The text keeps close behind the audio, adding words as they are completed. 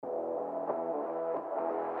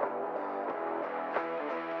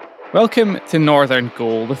Welcome to Northern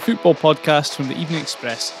Goal, the football podcast from the Evening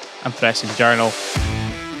Express and Press and Journal.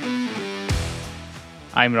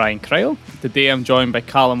 I'm Ryan Cryle. Today I'm joined by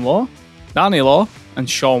Callum Law, Danny Law and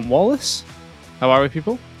Sean Wallace. How are we,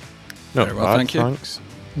 people? Very well, thank you. Thanks.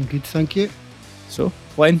 I'm good, thank you. So,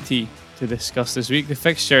 plenty to discuss this week. The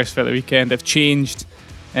fixtures for the weekend have changed,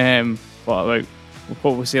 what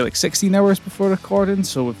we say, like 16 hours before recording,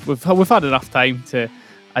 so we've had enough time to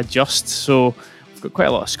adjust. So we've got quite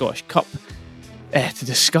a lot of Scottish Cup to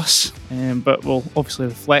discuss, but we'll obviously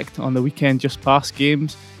reflect on the weekend just past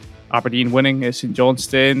games. Aberdeen winning at St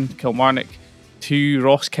Johnstone, Kilmarnock 2,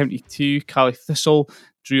 Ross County 2, Caley Thistle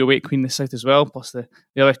drew away at Queen of the South as well, plus the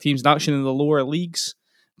other teams in action in the lower leagues.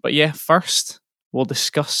 But yeah, first we'll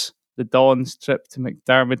discuss the Dons' trip to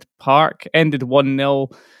McDiarmid Park. Ended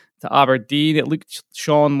 1-0 to Aberdeen. It looked,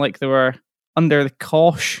 Sean, like they were under the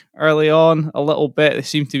cosh early on a little bit. There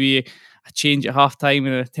seemed to be a change at half-time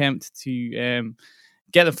in an attempt to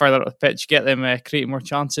get them further up the pitch, get them creating more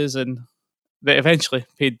chances, and they eventually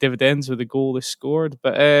paid dividends with the goal they scored.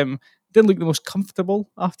 But didn't look the most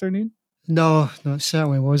comfortable afternoon. No, it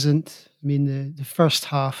certainly wasn't. I mean, the first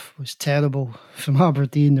half was terrible from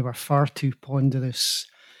Aberdeen. They were far too ponderous.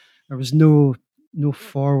 There was no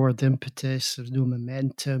forward impetus. There was no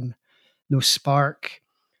momentum, no spark.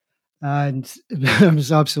 And there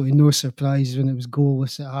was absolutely no surprise when it was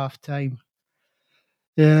goalless at half-time.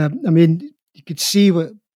 Yeah, I mean, you could see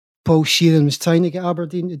what Paul Sheeran was trying to get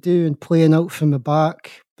Aberdeen to do and playing out from the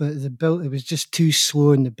back, but it was just too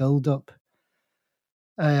slow in the build-up.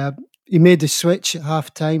 He made the switch at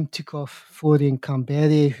half-time, took off Florian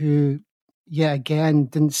Kamberi, who, yet again,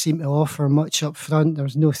 didn't seem to offer much up front. There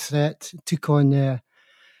was no threat. Took on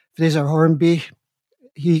Fraser Hornby.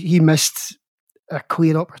 He missed a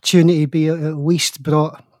clear opportunity, but at least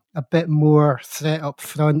brought a bit more threat up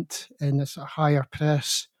front in a sort of higher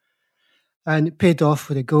press. And it paid off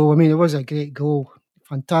with a goal. I mean, it was a great goal.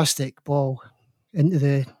 Fantastic ball into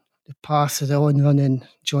the path of the on-running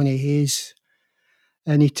Johnny Hayes.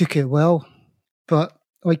 And he took it well. But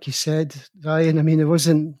like you said, Ryan, I mean, it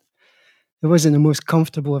wasn't the most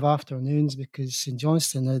comfortable of afternoons because St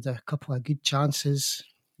Johnstone had a couple of good chances.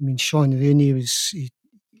 I mean, Sean Rooney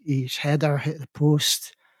his header hit the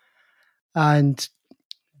post, and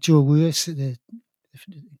Joe Lewis at the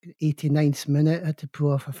 89th minute had to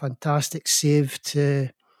pull off a fantastic save to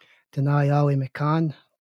deny Ali McCann.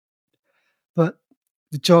 But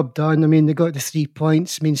the job done. I mean, they got the 3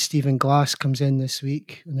 points. I mean, Stephen Glass comes in this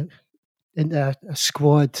week into a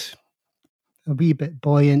squad a wee bit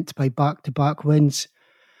buoyant by back-to-back wins.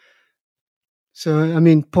 So, I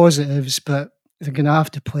mean, positives, but they're going to have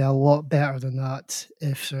to play a lot better than that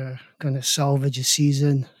if they're going to salvage a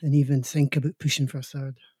season and even think about pushing for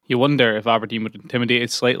third. You wonder if Aberdeen were intimidated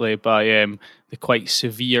slightly by the quite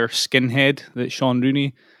severe skinhead that Sean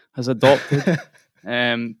Rooney has adopted.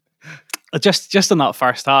 Just in that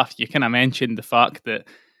first half, you kind of mentioned the fact that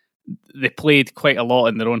they played quite a lot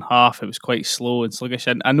in their own half. It was quite slow and sluggish.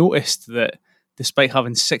 And I noticed that despite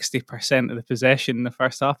having 60% of the possession in the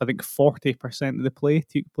first half, I think 40% of the play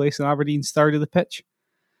took place in Aberdeen's third of the pitch.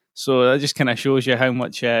 So that just kind of shows you how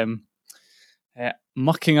much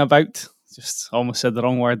mucking about, just almost said the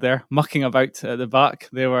wrong word there, mucking about at the back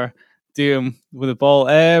they were doing with the ball.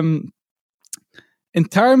 In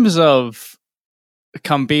terms of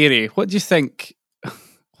Kamberi, what do you think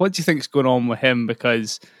is going on with him?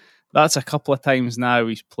 Because that's a couple of times now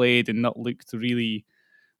he's played and not looked really,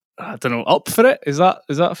 I don't know, up for it. Is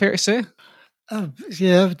that fair to say?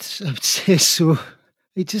 Yeah, I would say so.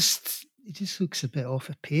 He just looks a bit off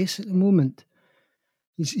a pace at the moment.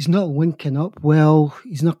 He's not linking up well.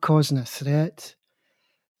 He's not causing a threat.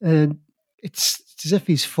 It's as if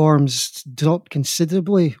his form's dropped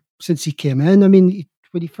considerably since he came in. I mean,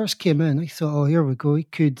 when he first came in, I thought, oh, here we go. He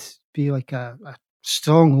could be like a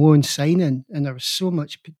strong loan signing, and there was so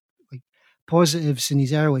much like positives in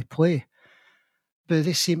his early play. But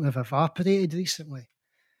they seem to have evaporated recently.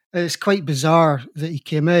 And it's quite bizarre that he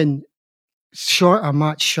came in shorter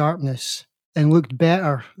match sharpness and looked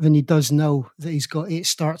better than he does now that he's got 8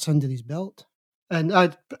 starts under his belt. And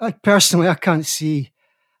I personally, I can't see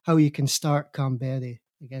how you can start Kamberi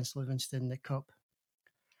against Livingston in the Cup.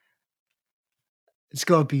 It's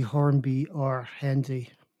got to be Hornby or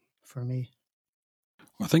Hendry for me.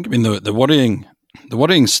 I think, I mean, the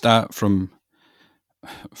worrying stat from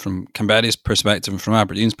Kamberi's perspective and from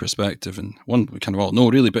Aberdeen's perspective, and one we kind of all know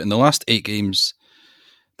really, but in the last 8 games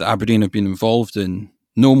that Aberdeen have been involved in,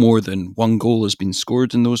 no more than 1 goal has been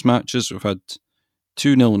scored in those matches. We've had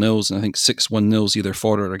 2 0-0s and I think 6 1-0s either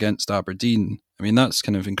for or against Aberdeen. I mean, that's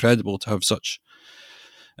kind of incredible to have such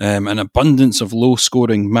an abundance of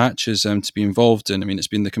low-scoring matches to be involved in. I mean, it's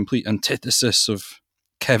been the complete antithesis of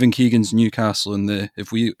Kevin Keegan's Newcastle and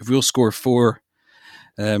if we'll score 4,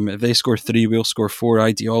 if they score 3, we'll score 4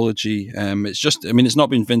 ideology. It's not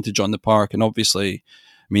been vintage on the park, and obviously,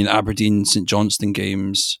 I mean, Aberdeen St Johnstone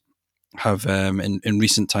games have in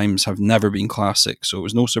recent times have never been classic. So it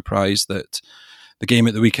was no surprise that the game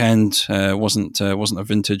at the weekend wasn't a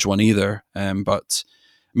vintage one either. But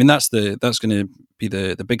I mean, that's going to be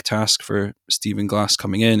the big task for Stephen Glass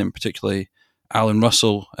coming in, and particularly Alan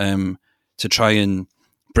Russell, to try and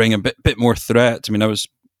bring a bit more threat. I mean, I was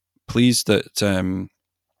pleased that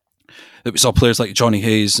we saw players like Johnny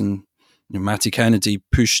Hayes and Matty Kennedy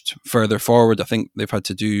pushed further forward. I think they've had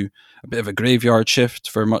to do a bit of a graveyard shift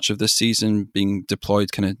for much of this season, being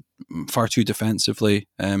deployed kind of far too defensively,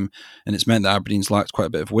 and it's meant that Aberdeen's lacked quite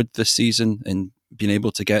a bit of width this season in being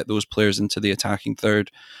able to get those players into the attacking third.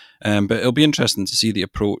 But it'll be interesting to see the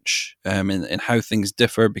approach and how things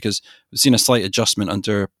differ, because we've seen a slight adjustment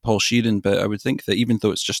under Paul Sheeran, but I would think that even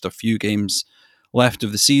though it's just a few games left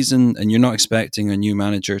of the season and you're not expecting a new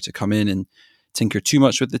manager to come in and tinker too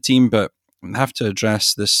much with the team, but have to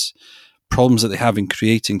address this problems that they have in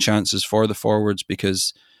creating chances for the forwards,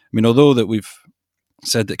 because I mean, although that we've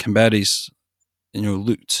said that Canberra's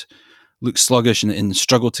looked sluggish and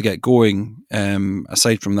struggled to get going,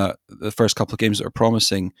 aside from that, the first couple of games that are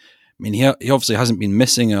promising, I mean, he obviously hasn't been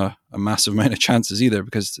missing a massive amount of chances either,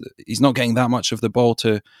 because he's not getting that much of the ball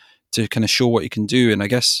to kind of show what he can do. And I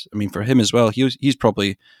guess, I mean, for him as well, he's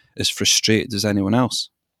probably as frustrated as anyone else.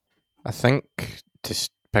 I think to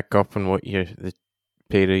pick up on what the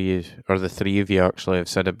pair of you, or the three of you actually, have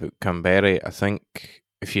said about Canberra, I think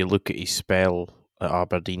if you look at his spell at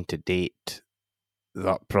Aberdeen to date,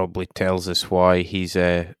 that probably tells us why he's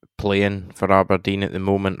playing for Aberdeen at the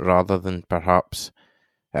moment rather than perhaps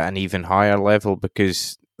at an even higher level,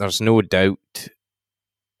 because there's no doubt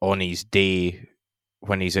on his day,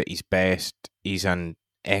 when he's at his best, he's an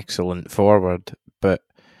excellent forward. But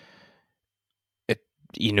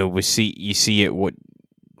you see it.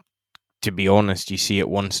 To be honest, you see it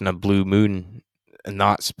once in a blue moon, and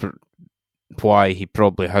that's why he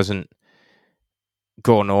probably hasn't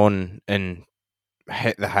gone on and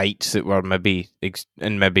hit the heights that were maybe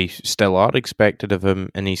still are expected of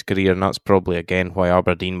him in his career. And that's probably again why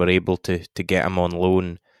Aberdeen were able to get him on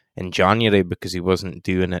loan in January, because he wasn't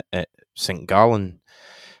doing it at St Gallen.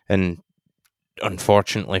 And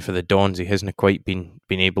unfortunately for the Dons, he hasn't quite been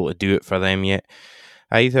able to do it for them yet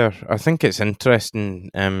either. I think it's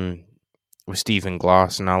interesting with Stephen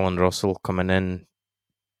Glass and Alan Russell coming in.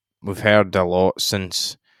 We've heard a lot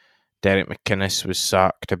since Derek McInnes was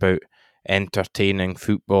sacked about entertaining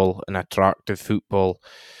football and attractive football,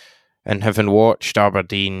 and having watched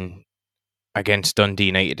Aberdeen against Dundee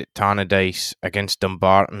United at Tannadice, against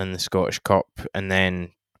Dumbarton in the Scottish Cup, and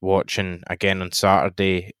then watching again on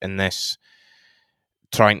Saturday in this,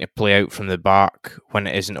 trying to play out from the back when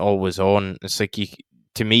it isn't always on. It's like,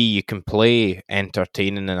 to me, you can play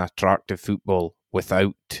entertaining and attractive football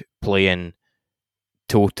without playing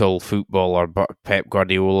total football, or Pep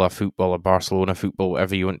Guardiola football, or Barcelona football,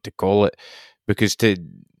 whatever you want to call it. Because to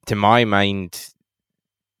my mind,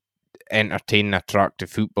 entertaining, attractive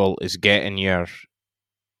football is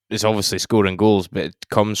obviously scoring goals, but it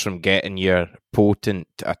comes from getting your potent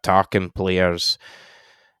attacking players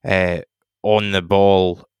on the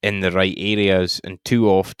ball in the right areas. And too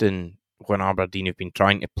often, when Aberdeen have been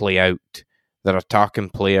trying to play out, their attacking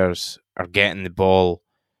players are getting the ball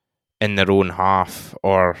in their own half,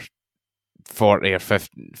 or 40 or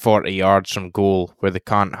 40 yards from goal, where they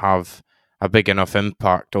can't have a big enough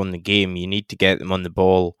impact on the game. You need to get them on the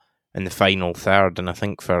ball in the final third, and I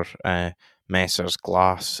think for Messrs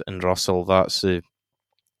Glass and Russell, that's a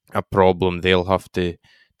problem they'll have to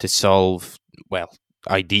solve, well,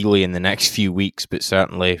 ideally in the next few weeks, but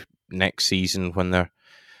certainly next season when they're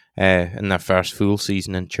in their first full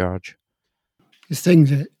season in charge. The thing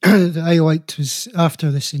that I liked was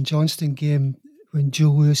after the St Johnstone game, when Joe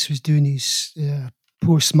Lewis was doing his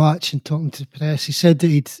post-match and talking to the press, he said that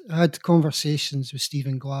he'd had conversations with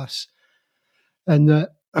Stephen Glass, and that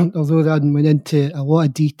although they hadn't went into a lot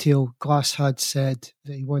of detail, Glass had said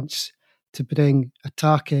that he wants to bring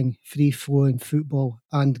attacking, free-flowing football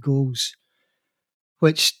and goals,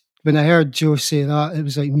 which, when I heard Joe say that, it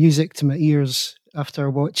was like music to my ears after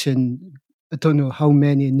watching, I don't know how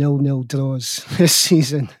many 0-0 draws this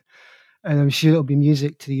season. And I'm sure it'll be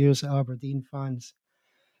music to the ears of Aberdeen fans.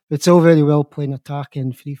 It's all very well playing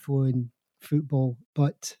attacking, free-flowing football,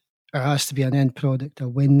 but there has to be an end product, or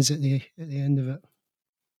wins at the end of it.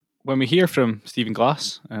 when we hear from Stephen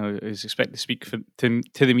Glass, who's expected to speak to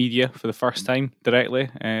the media for the first time directly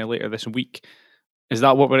later this week, is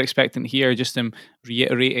that what we're expecting to hear? Just him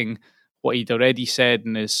reiterating what he'd already said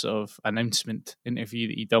in his sort of announcement interview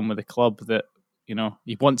that he'd done with the club, that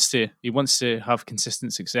he wants to have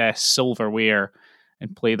consistent success, silverware,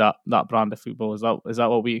 and play that brand of football. Is that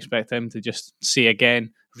what we expect him to just say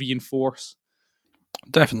again, reinforce?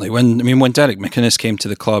 Definitely. When Derek McInnes came to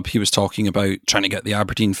the club, he was talking about trying to get the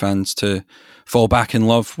Aberdeen fans to fall back in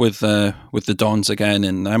love with the Dons again,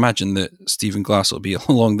 and I imagine that Stephen Glass will be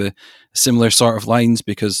along the similar sort of lines,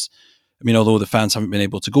 because although the fans haven't been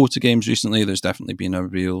able to go to games recently, there's definitely been a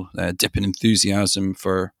real dip in enthusiasm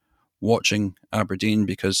for watching Aberdeen,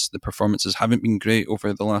 because the performances haven't been great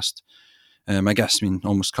over the last,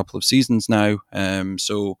 almost a couple of seasons now. That's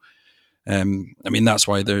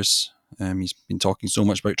why there's. He's been talking so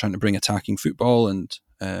much about trying to bring attacking football, and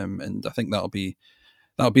I think that'll be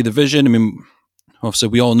the vision. Obviously,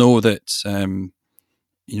 we all know that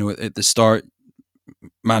at the start,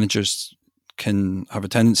 managers can have a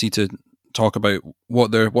tendency to talk about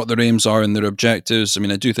what their aims are and their objectives.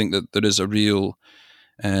 I do think that there is a real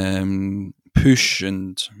push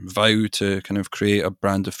and vow to kind of create a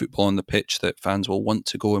brand of football on the pitch that fans will want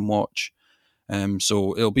to go and watch.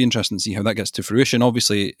 So it'll be interesting to see how that gets to fruition.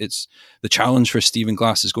 Obviously, it's the challenge for Stephen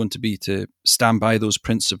Glass is going to be to stand by those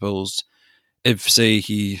principles. If, say,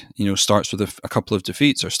 he starts with a couple of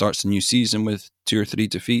defeats, or starts the new season with 2 or 3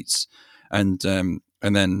 defeats, and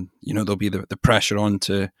then there'll be the pressure on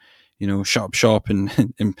to shut up shop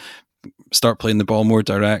and start playing the ball more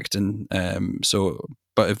direct. And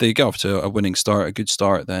but if they get off to a winning start, a good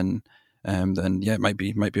start, then it might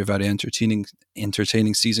be a very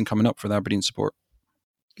entertaining season coming up for the Aberdeen support.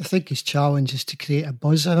 I think his challenge is to create a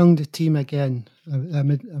buzz around the team again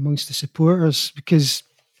amongst the supporters, because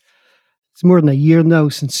it's more than a year now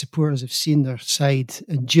since supporters have seen their side,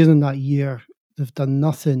 and during that year they've done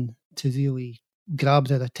nothing to really grab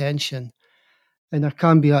their attention, and there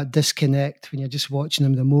can be that disconnect when you're just watching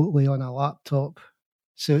them remotely on a laptop.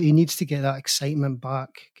 So he needs to get that excitement back,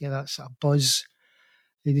 get that sort of buzz.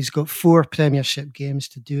 He's got 4 Premiership games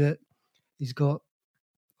to do it. He's got,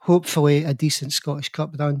 hopefully, a decent Scottish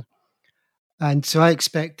Cup run. And so I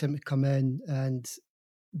expect him to come in and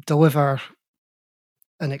deliver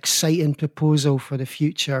an exciting proposal for the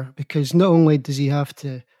future, because not only does he have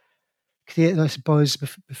to create this buzz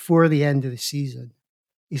before the end of the season,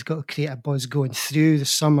 he's got to create a buzz going through the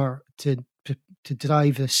summer to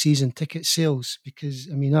drive the season ticket sales, because,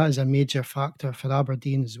 that is a major factor for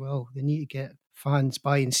Aberdeen as well. They need to get fans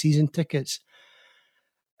buying season tickets,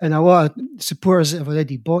 and a lot of supporters that have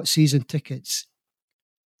already bought season tickets,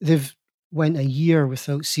 they've went a year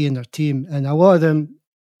without seeing their team, and a lot of them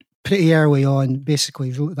pretty early on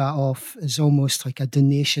basically wrote that off as almost like a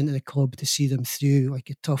donation to the club to see them through like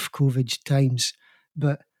a tough COVID times.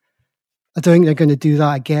 But I don't think they're going to do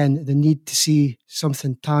that again. They need to see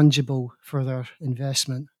something tangible for their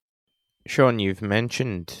investment. Sean, you've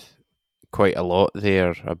mentioned quite a lot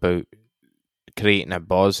there about creating a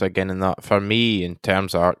buzz again, and that for me, in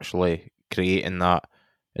terms of actually creating that,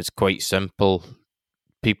 it's quite simple.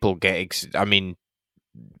 People get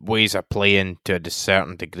ways of playing to a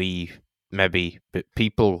certain degree maybe, but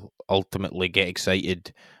people ultimately get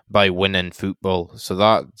excited by winning football. So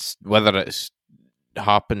that's, whether it's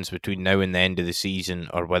happens between now and the end of the season,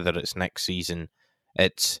 or whether it's next season,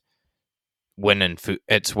 it's winning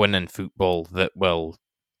football that will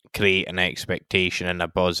create an expectation and a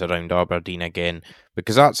buzz around Aberdeen again,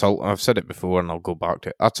 because I've said it before and I'll go back to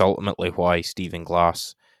it, that's ultimately why Stephen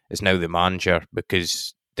Glass is now the manager,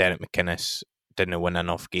 because Derek McInnes didn't win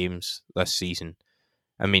enough games this season.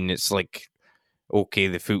 It's like, okay,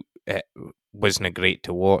 the foot wasn't great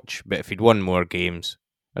to watch, but if he'd won more games,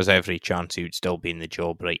 there's every chance he would still be in the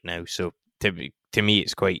job right now. So to me,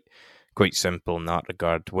 it's quite simple in that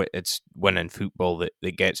regard. It's winning football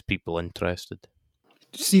that gets people interested.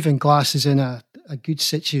 Stephen Glass is in a good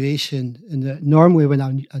situation in that normally when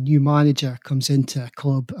a new manager comes into a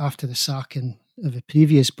club after the sacking of the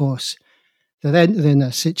previous boss, they're entering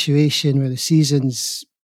a situation where the season's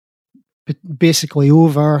basically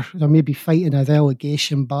over. They're maybe fighting a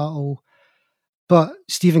relegation battle. But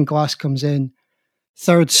Stephen Glass comes in.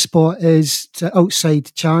 3rd spot is an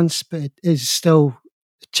outside chance, but it is still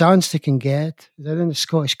a chance they can get. They're in the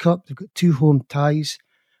Scottish Cup. They've got 2 home ties.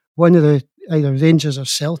 One of the either Rangers or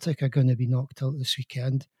Celtic are going to be knocked out this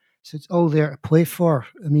weekend. So it's all there to play for.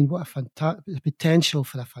 What a potential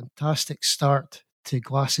for a fantastic start to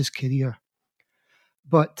Glass's career.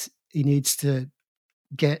 But he needs to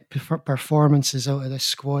get performances out of this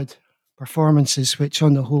squad. Performances which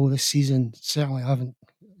on the whole this season certainly haven't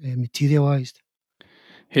materialised.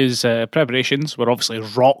 His preparations were obviously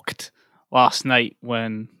rocked last night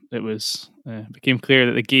when it was became clear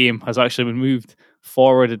that the game has actually been moved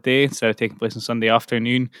forward a day. Instead of taking place on Sunday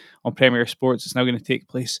afternoon on Premier Sports, it's now going to take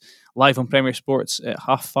place live on Premier Sports at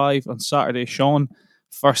 5:30 on Saturday. Sean,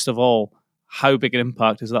 first of all, how big an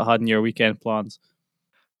impact has that had in your weekend plans?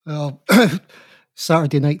 Well,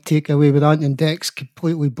 Saturday night takeaway with Ant and Dex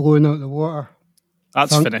completely blown out the water.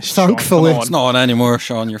 That's finished. Thankfully, it's not on anymore,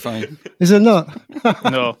 Sean. You're fine. Is it not?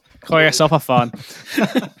 No, call yourself a fan.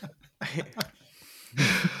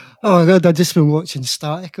 Oh my God, I've just been watching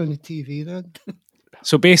Static on the TV then.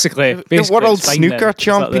 So basically the World Snooker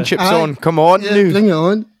Championship's on. Come on, yeah, bring it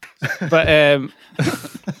on. But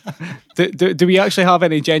do we actually have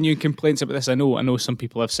any genuine complaints about this? I know some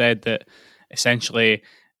people have said that essentially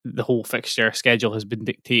the whole fixture schedule has been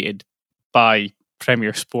dictated by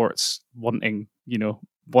Premier Sports wanting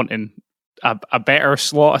a better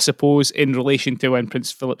slot, I suppose, in relation to when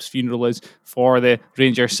Prince Philip's funeral is for the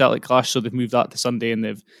Rangers Celtic clash. So they've moved that to Sunday, and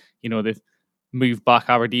they've moved back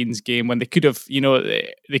Aberdeen's game when they could have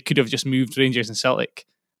just moved Rangers and Celtic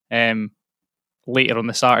later on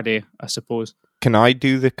the Saturday, I suppose. Can I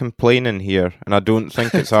do the complaining here? And I don't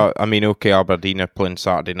think it's... Aberdeen are playing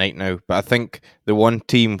Saturday night now, but I think the one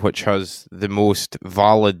team which has the most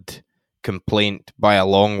valid complaint by a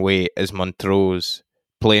long way is Montrose,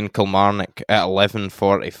 playing Kilmarnock at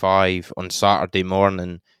 11:45 on Saturday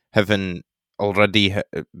morning, having already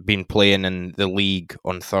been playing in the league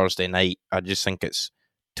on Thursday night. I just think it's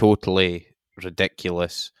totally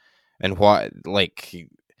ridiculous. And how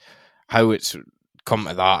it's come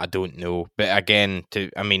to that, I don't know. But again,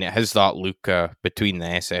 it has that look between the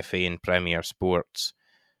SFA and Premier Sports,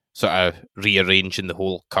 sort of rearranging the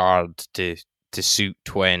whole card to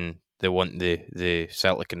suit when they want the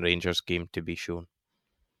Celtic and Rangers game to be shown.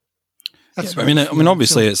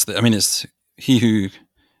 Obviously, it's he who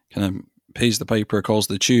kind of pays the piper calls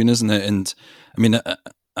the tune, isn't it? And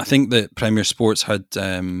I think that Premier Sports had,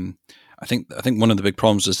 I think one of the big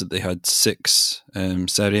problems is that they had 6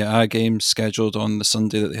 Serie A games scheduled on the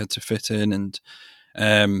Sunday that they had to fit in, and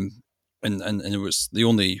it was the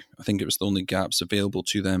only gaps available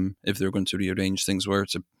to them if they were going to rearrange things were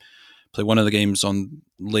to play one of the games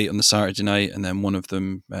late on the Saturday night and then one of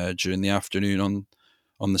them during the afternoon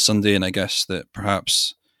on the Sunday. And I guess that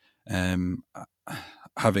perhaps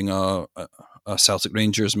having a Celtic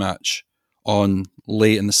Rangers match on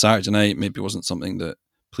late in the Saturday night maybe wasn't something that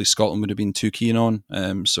Police Scotland would have been too keen on.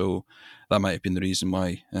 So that might have been the reason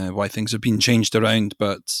why things have been changed around.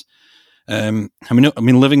 But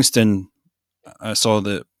Livingston, I saw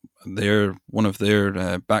that one of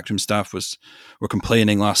their backroom staff were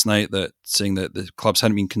complaining last night, saying that the clubs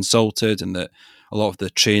hadn't been consulted and that a lot of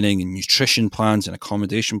the training and nutrition plans and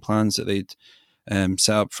accommodation plans that they'd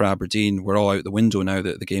set up for Aberdeen were all out the window now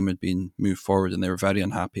that the game had been moved forward, and they were very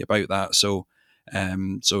unhappy about that. So I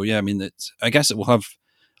guess it will have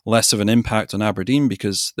less of an impact on Aberdeen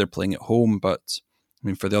because they're playing at home, but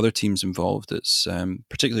for the other teams involved, it's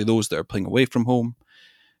particularly those that are playing away from home,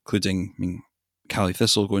 including Cali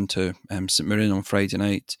Thistle going to St Mirren on Friday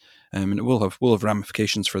night, and it will have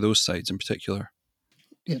ramifications for those sides in particular.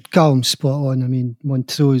 Yeah, Callum's spot on.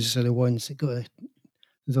 Montrose are the ones that got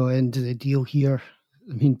the end of the deal here.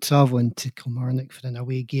 Travelling to Kilmarnock for an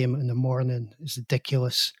away game in the morning is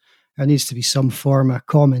ridiculous. There needs to be some form of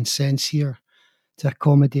common sense here to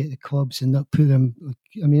accommodate the clubs and not put them...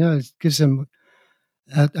 that gives them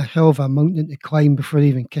a hell of a mountain to climb before they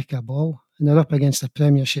even kick a ball. And they're up against a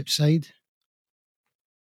Premiership side.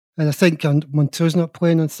 And I think Montrose not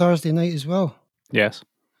playing on Thursday night as well. Yes.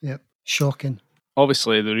 Yep. Shocking.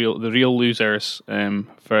 Obviously, the real losers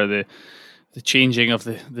for the changing of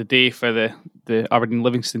the day for the Aberdeen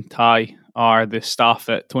Livingston tie are the staff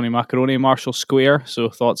at Tony Macaroni Marshall Square. So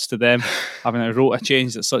thoughts to them having a rota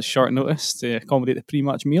changed at such short notice to accommodate the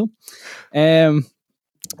pre-match meal.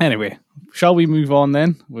 Anyway, shall we move on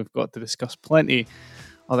then? We've got to discuss plenty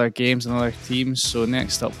other games and other teams. So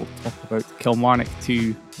next up, we'll talk about Kilmarnock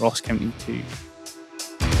 2, Ross County 2.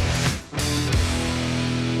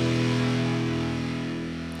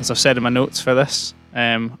 As I've said in my notes for this,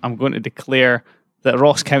 I'm going to declare that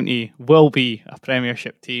Ross County will be a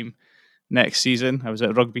Premiership team next season. I was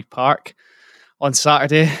at Rugby Park on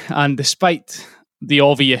Saturday, and despite the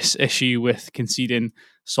obvious issue with conceding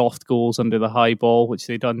soft goals under the high ball, which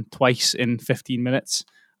they've done twice in 15 minutes,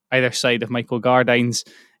 either side of Michael Gardine's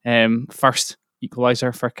first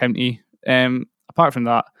equaliser for County. Apart from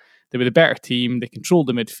that, they were the better team. They controlled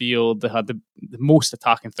the midfield. They had the most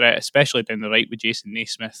attacking threat, especially down the right with Jason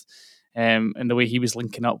Naismith, and the way he was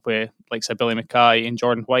linking up with like Billy Mackay and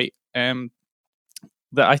Jordan White.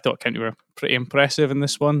 that I thought County were pretty impressive in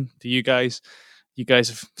this one. Do you guys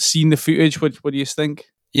have seen the footage? What do you think?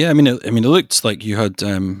 Yeah, I mean, it looked like you had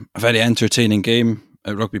a very entertaining game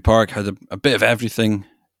at Rugby Park. Had a bit of everything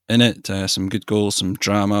in it. Some good goals, some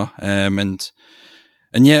drama, and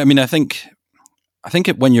yeah, I mean, I think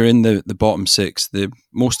when you're in the bottom six, the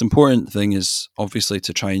most important thing is obviously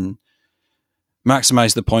to try and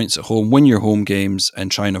maximise the points at home, win your home games,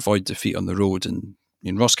 and try and avoid defeat on the road. And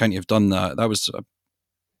Ross County have done that. That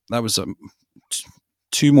was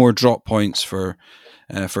 2 more drop points for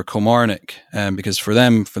Kilmarnock, because for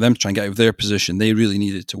them to try and get out of their position, they really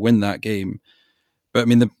needed to win that game. But I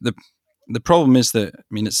mean, the problem is that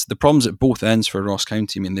it's the problems at both ends for Ross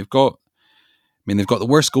County. They've got the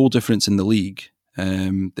worst goal difference in the league.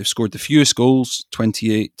 They've scored the fewest goals,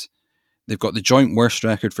 28. They've got the joint worst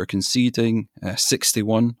record for conceding,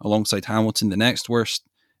 61, alongside Hamilton. The next worst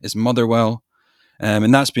is Motherwell.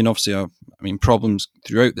 And that's been obviously problems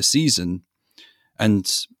throughout the season. And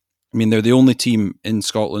they're the only team in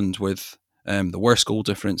Scotland with the worst goal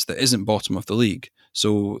difference that isn't bottom of the league.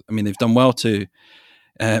 So, they've done well to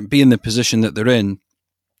be in the position that they're in.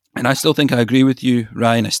 And I still think I agree with you,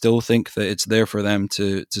 Ryan. I still think that it's there for them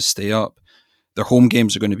to stay up. Their home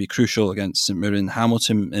games are going to be crucial against St Mirren and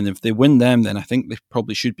Hamilton. And if they win them, then I think they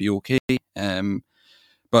probably should be okay.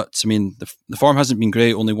 But, the form hasn't been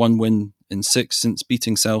great. Only 1 win in 6 since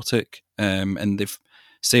beating Celtic. And they've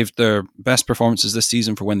saved their best performances this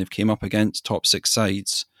season for when they've came up against top 6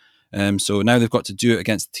 sides. So now they've got to do it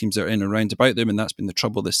against the teams that are in and around about them, and that's been the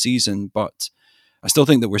trouble this season. But I still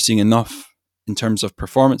think that we're seeing enough in terms of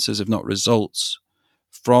performances, if not results,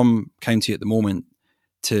 from County at the moment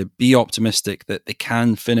to be optimistic that they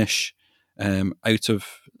can finish out of,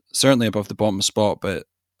 certainly above the bottom spot, but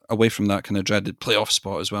away from that kind of dreaded playoff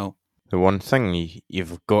spot as well. The one thing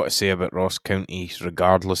you've got to say about Ross County,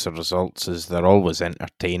 regardless of results, is they're always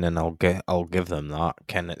entertaining. I'll give them that.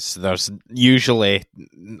 There's usually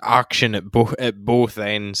action at both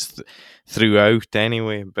ends throughout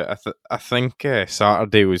anyway. But I think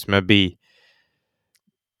Saturday was maybe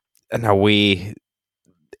in a way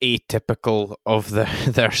atypical of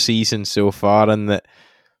their season so far, in that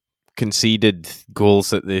conceded goals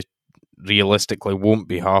that they realistically won't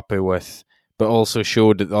be happy with, but also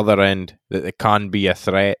showed at the other end that they can be a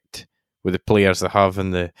threat with the players they have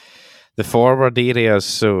in the forward areas.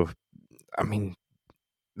 So, they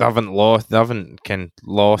haven't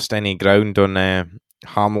lost any ground on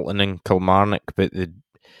Hamilton and Kilmarnock, but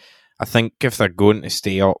I think if they're going to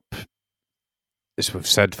stay up, as we've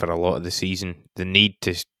said for a lot of the season, they need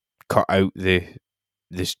to cut out the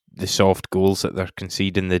soft goals that they're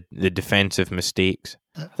conceding, the defensive mistakes.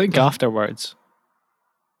 I think afterwards,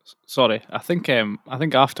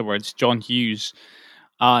 afterwards, John Hughes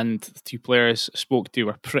and the 2 players spoke to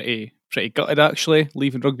were pretty gutted, actually,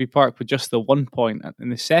 leaving Rugby Park with just the 1 point in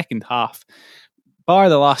the second half. Bar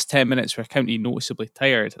the last 10 minutes where County noticeably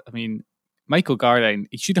tired. Michael Gardyne,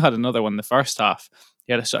 he should have had another one in the first half.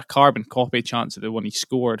 He had a sort of carbon copy chance of the one he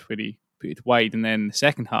scored where he put it wide, and then the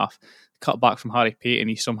second half, cut back from Harry Payton,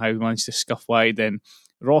 he somehow managed to scuff wide. Then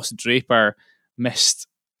Ross Draper missed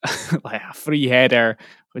like a free header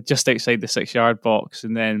just outside the 6-yard box,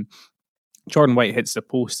 and then Jordan White hits the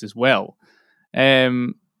post as well.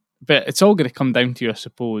 But it's all going to come down to, I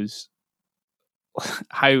suppose,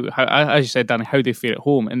 how as you said, Danny, how they fare at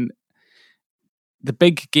home. And the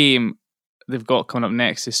big game they've got coming up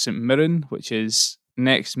next is St Mirren, which is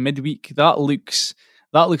next midweek. That looks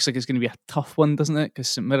like it's going to be a tough one, doesn't it? Because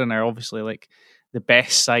St Mirren are obviously like the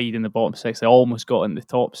best side in the bottom 6. They almost got in the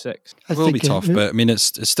top 6. It will be tough, but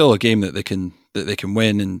it's still a game that they can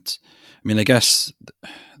win. And I guess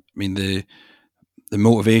the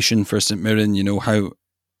motivation for St Mirren,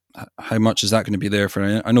 how much is that going to be there for?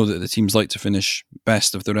 I know that the teams like to finish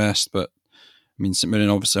best of the rest, but St Mirren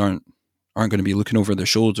obviously aren't going to be looking over their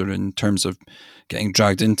shoulder in terms of getting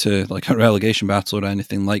dragged into like a relegation battle or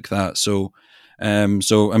anything like that. So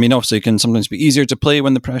obviously it can sometimes be easier to play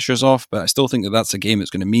when the pressure's off, but I still think that that's a game that's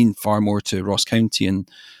going to mean far more to Ross County, and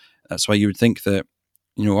that's why you would think that,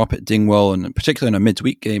 up at Dingwall, and particularly in a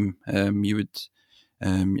midweek game, you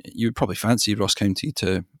would probably fancy Ross County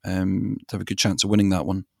to have a good chance of winning that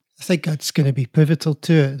one. I think that's going to be pivotal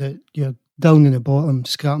to it, that you're down in the bottom,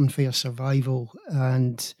 scrapping for your survival,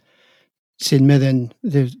 and St Mirren,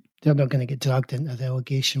 they're not going to get dragged into the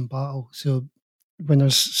relegation battle. So when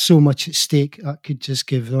there's so much at stake, that could just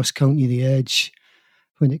give Ross County the edge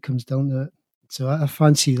when it comes down to it. So I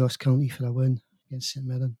fancy Ross County for a win against St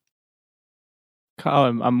Mirren.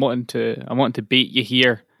 Carl, I'm wanting to bait you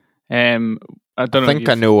here. I think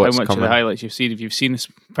I know what's how much coming. Of the highlights you've seen, if you've seen this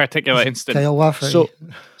particular instant. Kyle Lafferty.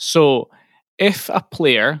 So if a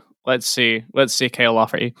player, let's say Kyle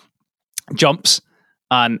Lafferty, jumps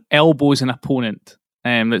and elbows an opponent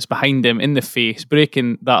that's behind him in the face,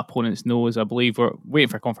 breaking that opponent's nose, I believe we're waiting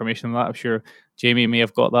for confirmation of that. I'm sure Jamie may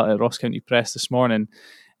have got that at Ross County Press this morning.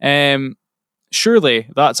 Surely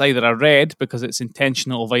that's either a red because it's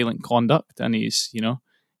intentional violent conduct and he's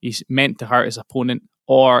meant to hurt his opponent,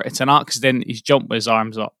 or it's an accident, he's jumped with his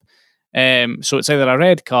arms up. So it's either a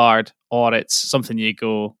red card or it's something you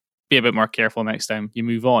go, be a bit more careful next time, you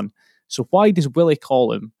move on. So why does Willie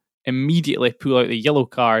Collum immediately pull out the yellow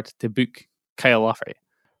card to book Kyle Lafferty?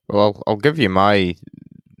 Well, I'll give you my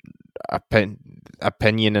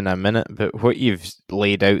opinion in a minute, but what you've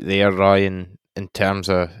laid out there, Ryan, in terms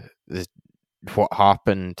of what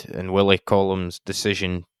happened and Willie Collum's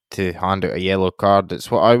decision to hand out a yellow card,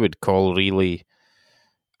 it's what I would call really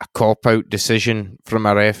a cop-out decision from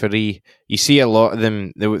a referee. You see a lot of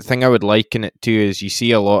them, the thing I would liken it to is you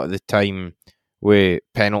see a lot of the time with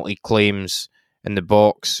penalty claims in the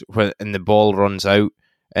box and the ball runs out,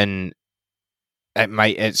 and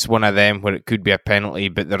it's one of them where it could be a penalty,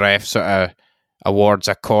 but the ref sort of awards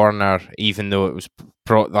a corner, even though it was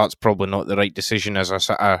that's probably not the right decision, as a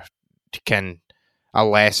sort of a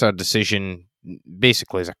lesser decision,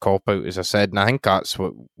 basically as a cop out, as I said. And I think that's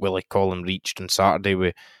what Willie Collum reached on Saturday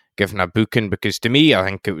with giving a booking, because to me, I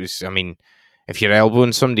think it was, if you're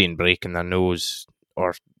elbowing somebody and breaking their nose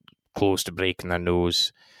or close to breaking their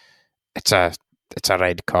nose, it's a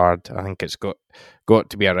red card. I think it's got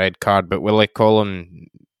to be a red card. But Willie Collum,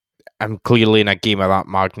 I'm clearly in a game of that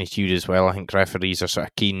magnitude as well. I think referees are sort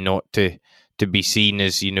of keen not to be seen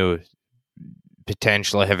as,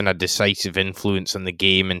 potentially having a decisive influence on the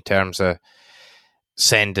game in terms of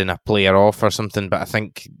sending a player off or something. But I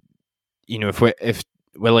think, if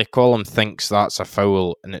Willie Collum thinks that's a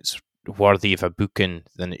foul and it's worthy of a booking,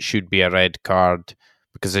 then it should be a red card.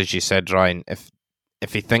 Because as you said, Ryan, if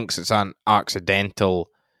he thinks it's an accidental,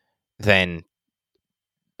 then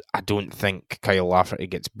I don't think Kyle Lafferty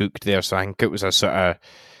gets booked there. So I think it was a sort of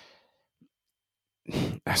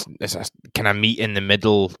kind of meet in the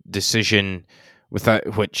middle decision,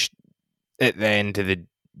 without which at the end of the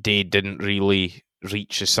day didn't really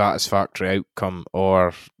reach a satisfactory outcome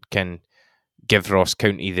or can give Ross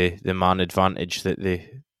County the man advantage that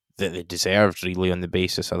they deserved, really, on the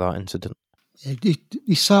basis of that incident.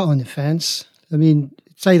 He sat on the fence.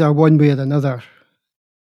 It's either one way or another.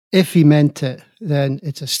 If he meant it, then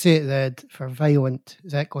it's a straight red for violent,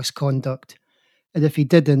 reckless conduct. And if he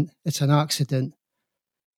didn't, it's an accident.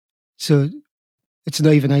 So it's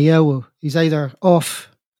not even a yellow. He's either off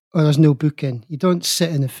or there's no booking. You don't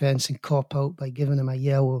sit in the fence and cop out by giving him a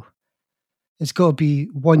yellow. It's got to be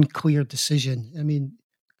one clear decision.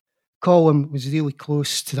 Collum was really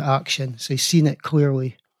close to the action, so he's seen it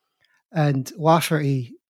clearly. And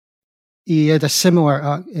Lafferty, he had a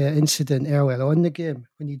similar incident earlier on in the game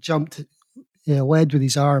when he jumped, led with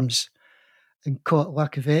his arms and caught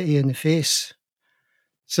Iacovetti in the face.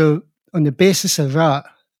 So on the basis of that,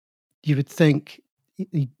 you would think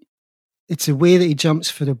it's the way that he jumps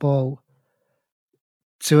for the ball.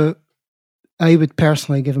 So I would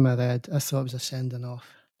personally give him a red. I thought it was a sending off.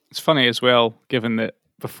 It's funny as well, given that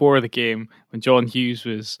before the game, when John Hughes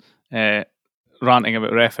was ranting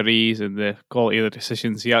about referees and the quality of the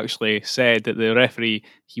decisions, he actually said that the referee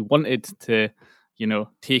he wanted to,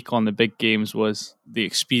 take on the big games was the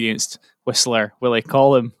experienced whistler, Willie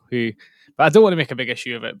Collum, but I don't want to make a big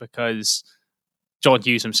issue of it because John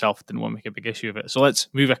Hughes himself didn't want to make a big issue of it. So let's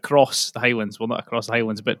move across the Highlands. Well, not across the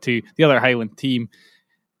Highlands, but to the other Highland team,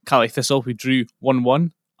 Caley Thistle, who drew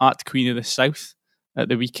 1-1 at Queen of the South at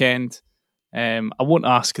the weekend. I won't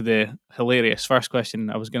ask the hilarious first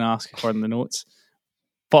question I was going to ask according to the notes,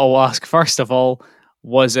 but I'll ask first of all,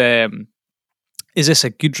 is this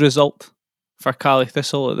a good result for Caley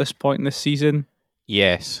Thistle at this point in this season?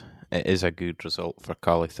 Yes, it is a good result for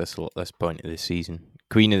Caley Thistle at this point of the season.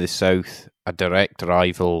 Queen of the South, a direct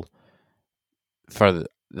rival for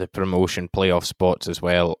the promotion playoff spots as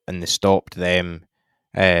well, and they stopped them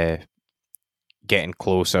getting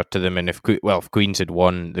closer to them. And if Queens had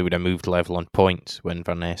won, they would have moved level on points with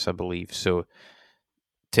Inverness, I believe. So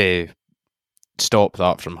to stop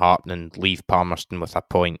that from happening, leave Palmerston with a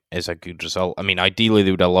point, is a good result. Ideally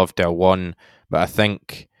they would have loved to have won, but I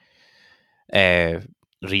think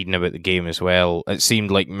reading about the game as well, it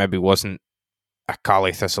seemed like maybe wasn't a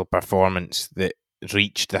Caley Thistle performance that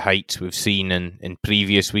reached the heights we've seen in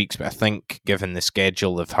previous weeks. But I think given the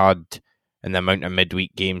schedule they've had and the amount of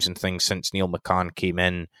midweek games and things since Neil McCann came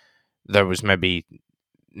in, it was maybe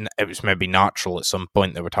natural at some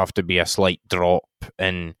point there would have to be a slight drop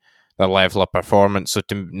in their level of performance. So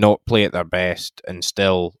to not play at their best and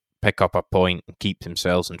still pick up a point and keep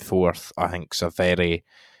themselves in fourth, I think is a very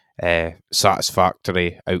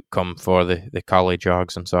satisfactory outcome for the Cali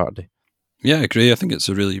Jags on Saturday. Yeah, I agree. I think it's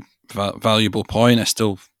a really valuable point. I'm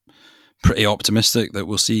still pretty optimistic that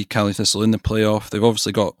we'll see Cali Thistle in the playoff. They've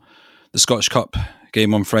obviously got the Scottish Cup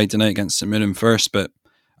game on Friday night against St Mirren first, but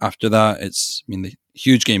after that, it's the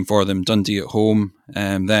huge game for them, Dundee at home.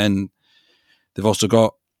 Then they've also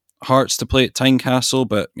got Hearts to play at Tynecastle,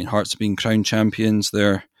 but Hearts have been crowned champions.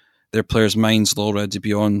 Their players' minds will already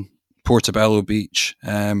be on Portobello Beach.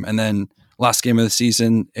 And then last game of the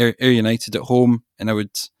season, Ayr United at home, and I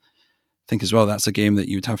would think as well that's a game that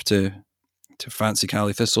you'd have to fancy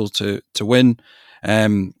Cali Thistle to win.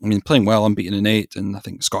 Playing well, unbeaten in 8, and I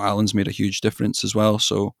think Scott Allen's made a huge difference as well.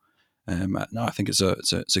 So no, I think it's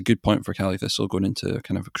a good point for Cali Thistle going into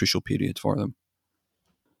kind of a crucial period for them.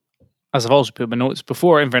 As I've also put in my notes,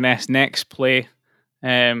 before Inverness next play,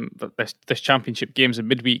 but this championship games in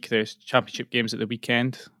midweek, there's championship games at the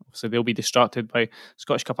weekend. So they'll be distracted by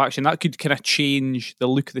Scottish Cup action. That could kind of change the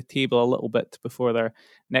look of the table a little bit before they're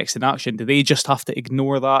next in action. Do they just have to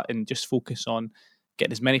ignore that and just focus on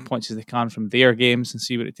getting as many points as they can from their games and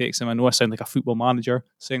see what it takes them? I know I sound like a football manager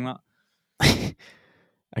saying that.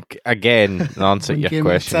 Again, the answer to your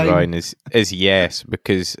question, Ryan, is yes,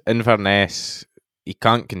 because Inverness, you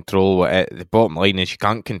can't control the bottom line is you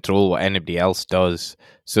can't control what anybody else does.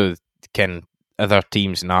 So can other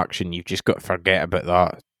teams in action, you've just got to forget about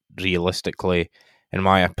that realistically, in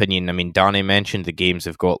my opinion. Danny mentioned the games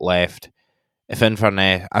they've got left. If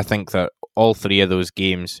Inverness, I think that all 3 of those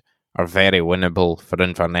games are very winnable for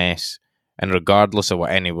Inverness, and regardless of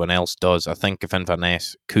what anyone else does, I think if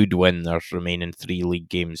Inverness could win their remaining 3 league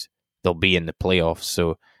games, they'll be in the playoffs.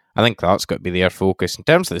 So I think that's got to be their focus. In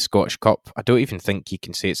terms of the Scottish Cup, I don't even think you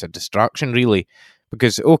can say it's a distraction, really,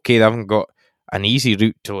 because, okay, they haven't got an easy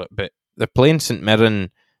route to it, but they're playing St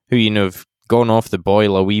Mirren, who, have gone off the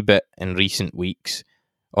boil a wee bit in recent weeks,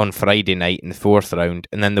 on Friday night in the 4th round,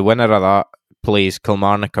 and then the winner of that plays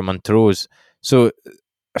Kilmarnock or Montrose. So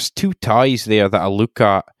there's 2 ties there that I look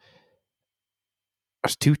at.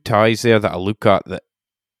 That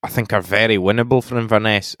I think are very winnable for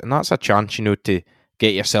Inverness, and that's a chance, to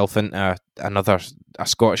get yourself into a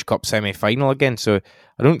Scottish Cup semi-final again. So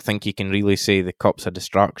I don't think you can really say the Cup's a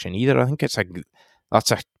distraction either. I think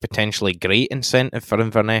that's a potentially great incentive for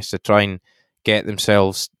Inverness to try and get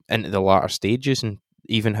themselves into the latter stages and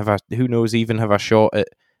even have a shot at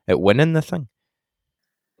winning the thing.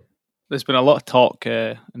 There's been a lot of talk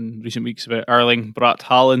in recent weeks about Erling Braut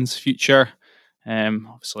Haaland's future.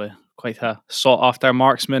 Obviously, quite a sought-after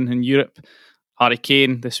marksman in Europe. Harry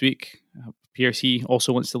Kane this week appears he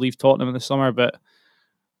also wants to leave Tottenham in the summer, but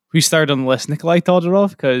who's third on the list? Nikolai Todorov,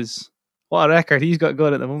 because what a record he's got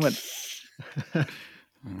going at the moment.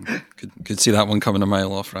 Could see that one coming a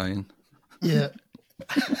mile off, Ryan. Yeah.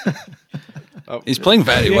 He's playing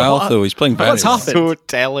very well, though. He's playing very well. What's happened? So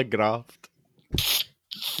telegraphed.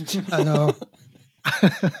 I know.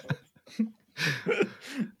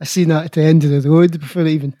 I seen that at the end of the road before it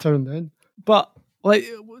even turned in. But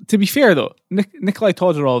to be fair though, Nikolai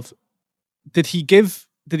Todorov, did he give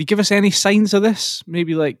us any signs of this?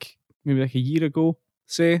 Maybe like a year ago,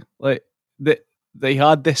 say that he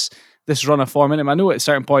had this run of form in him. I know at a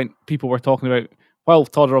certain point people were talking about, while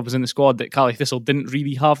Todorov was in the squad, that Cali Thistle didn't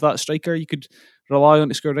really have that striker you could rely on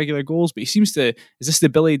to score regular goals. But he seems to. Is this the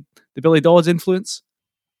Billy Dodds influence?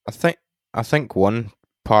 I think one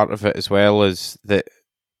part of it as well is that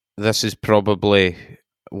this is probably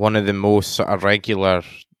one of the most sort of regular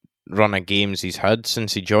run of games he's had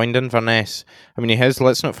since he joined Inverness.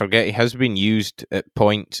 Let's not forget, he has been used at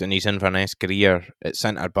points in his Inverness career at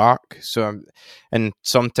centre back. So, and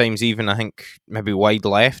sometimes even I think maybe wide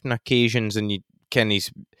left on occasions, and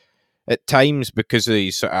he's at times, because of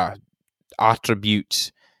his sort of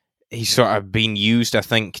attributes, he's sort of been used, I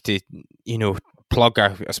think, to plug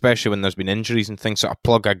especially when there's been injuries and things, sort of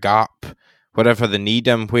plug a gap wherever they need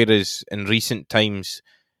him. Whereas in recent times,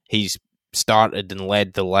 he's started and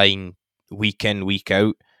led the line week in, week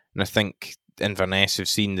out, and I think Inverness have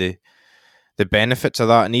seen the benefits of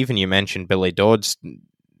that. And even you mentioned Billy Dodds.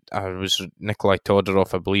 Was Nikolai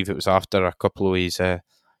Todorov, I believe it was after a couple of his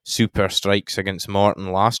super strikes against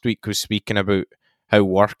Morton last week, was speaking about how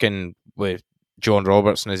working with John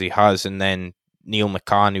Robertson as he has, and then Neil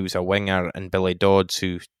McCann, who's a winger, and Billy Dodds,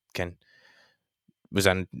 who was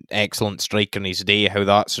an excellent striker in his day, how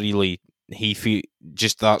that's really,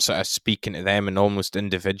 that sort of speaking to them and almost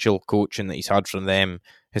individual coaching that he's had from them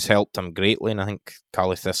has helped him greatly. And I think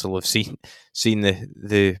Cali Thistle have seen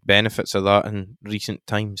the benefits of that in recent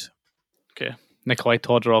times. Okay, Nikolai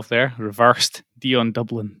Todorov there, reversed Dion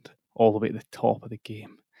Dublin all the way at the top of the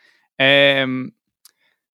game.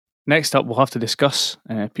 Next up, we'll have to discuss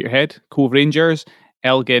Peterhead, Cove Rangers,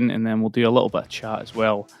 Elgin, and then we'll do a little bit of chat as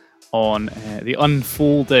well on the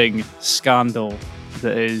unfolding scandal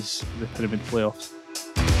that is the Pyramid Playoffs.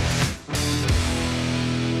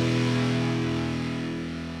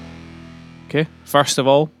 Okay, first of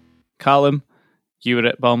all, Callum, you were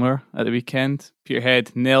at Balmoor at the weekend.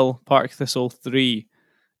 Peterhead 0, Partick Thistle 3.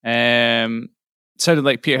 Sounded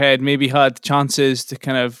like Peterhead maybe had chances to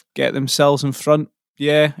kind of get themselves in front,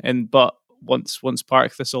 but once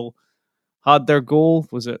Partick Thistle had their goal,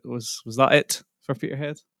 was that it for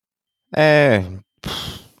Peterhead? It's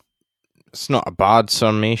not a bad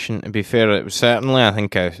summation, to be fair. It was certainly, I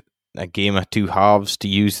think, a game of two halves, to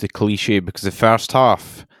use the cliche, because the first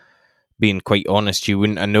half, being quite honest, you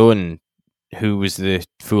wouldn't have known who was the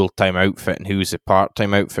full-time outfit and who was the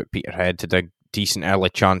part-time outfit. Peterhead had a decent early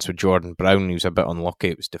chance with Jordan Brown. He was a bit unlucky.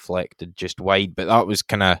 It was deflected just wide, but that was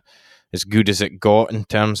kind of as good as it got in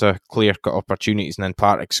terms of clear-cut opportunities. And then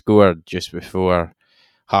Partick scored just before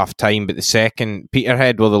half-time. But the second,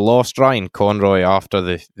 Peterhead, they lost Ryan Conroy after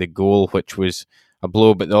the goal, which was a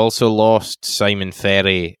blow, but they also lost Simon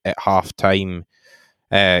Ferry at half-time.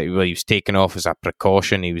 He was taken off as a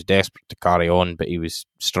precaution. He was desperate to carry on, but he was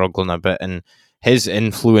struggling a bit. And his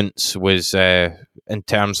influence was in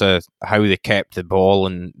terms of how they kept the ball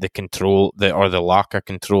and the control, or the lack of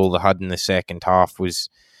control they had in the second half was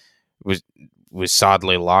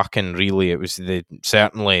sadly lacking. Really, it was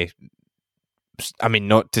certainly. I mean,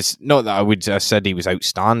 not that I would have said he was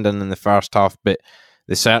outstanding in the first half, but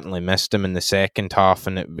they certainly missed him in the second half,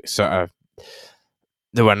 and it sort of.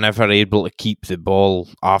 They were never able to keep the ball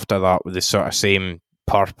after that with the sort of same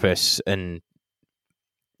purpose and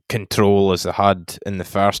control as they had in the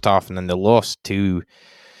first half, and then they lost two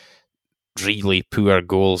really poor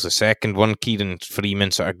goals. The second one, Kieran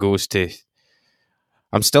Freeman sort of goes to...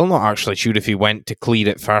 I'm still not actually sure if he went to clear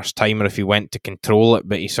it first time or if he went to control it,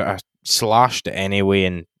 but he sort of slashed it anyway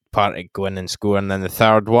and Partick go in and score. And then the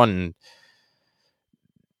third one,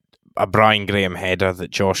 a Brian Graham header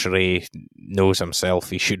that Josh Ray knows himself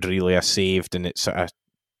he should really have saved, and it sort of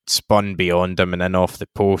spun beyond him and in off the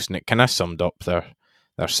post, and it kind of summed up their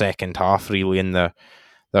second half really in their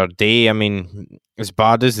day. I mean, as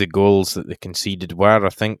bad as the goals that they conceded were, I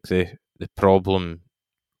think the problem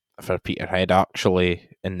for Peterhead actually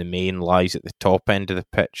in the main lies at the top end of the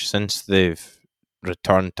pitch. Since they've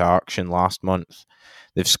returned to action last month,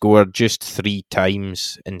 they've scored just 3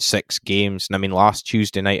 times in 6 games. And I mean, last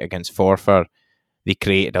Tuesday night against Forfar, they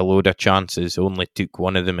created a load of chances, only took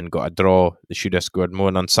one of them and got a draw. They should have scored more.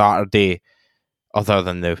 And on Saturday, other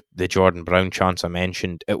than the Jordan Brown chance I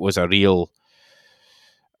mentioned, it was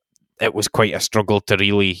quite a struggle to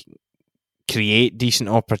really create decent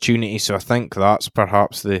opportunities. So I think that's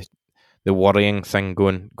perhaps the worrying thing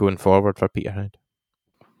going forward for Peterhead.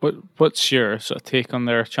 What's your sort of take on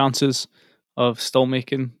their chances of still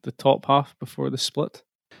making the top half before the split?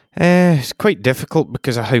 It's quite difficult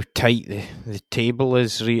because of how tight the table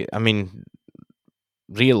is. I mean,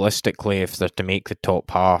 realistically, if they're to make the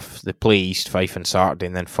top half, they play East Fife on Saturday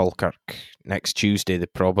and then Falkirk next Tuesday. They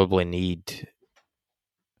probably need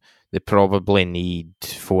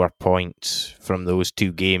 4 points from those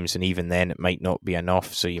 2 games, and even then it might not be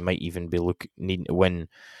enough. So you might even be needing to win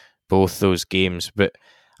both those games. But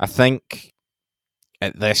I think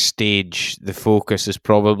at this stage, the focus is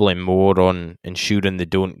probably more on ensuring they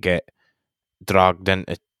don't get dragged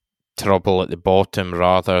into trouble at the bottom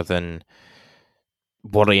rather than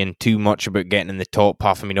worrying too much about getting in the top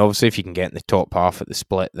half. I mean, obviously, if you can get in the top half at the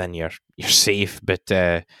split, then you're safe. But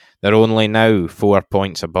they're only now 4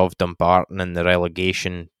 points above Dumbarton in the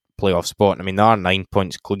relegation playoff spot. I mean, they are 9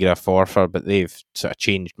 points clear of Forfar, but they've sort of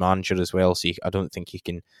changed manager as well, so I don't think you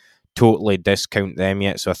can totally discount them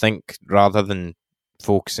yet. So I think rather than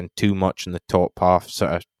focusing too much on the top half,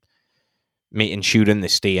 sort of ensuring they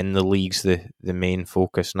stay in the league's the main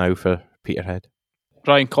focus now for Peterhead.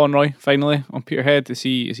 Brian Conroy, finally, on Peterhead. Is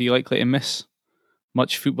he likely to miss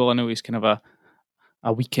much football? I know he's kind of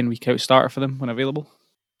a week in, week out starter for them when available.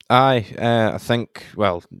 Aye, I think,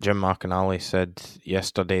 Jim McInally said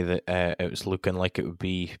yesterday that it was looking like it would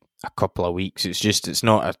be a couple of weeks. It's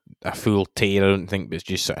not a full tear, I don't think, but it's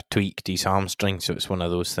just sort of tweaked his hamstring, so it's one of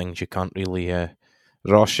those things you can't really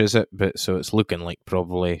rush, is it? But so it's looking like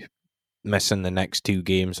probably missing the next 2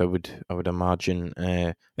 games, I would imagine.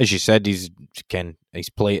 As you said, he's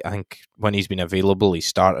played, I think when he's been available, he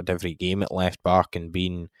started every game at left back and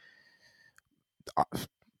been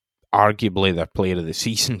arguably their player of the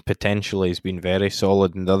season potentially. Has been very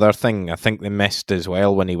solid. And the other thing I think they missed as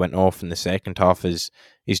well when he went off in the second half is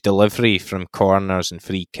his delivery from corners and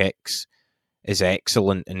free kicks is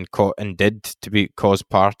excellent and did cause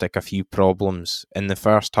Partick a few problems in the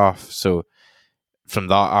first half. So from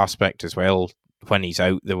that aspect as well, when he's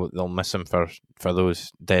out, they'll miss him for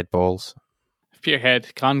those dead balls. If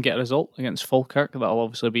Peterhead can get a result against Falkirk, that'll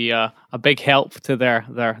obviously be a big help to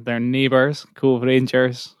their neighbours, Cove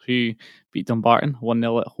Rangers, who beat Dumbarton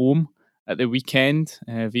 1-0 at home at the weekend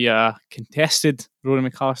via a contested Rory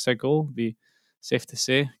McAllister goal. Be safe to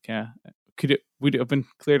say. Would it have been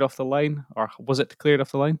cleared off the line, or was it cleared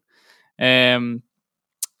off the line?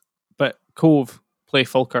 But Cove play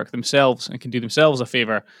Falkirk themselves and can do themselves a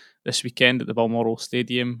favour this weekend at the Balmoral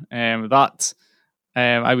Stadium. That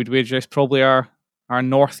I would wager is probably our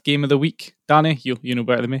North game of the week. Danny, you know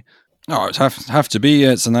better than me. Oh, it have to be.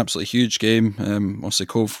 It's an absolutely huge game. Obviously,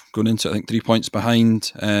 Cove going into it, I think 3 points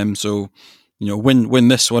behind. So, win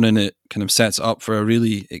this one and it kind of sets up for a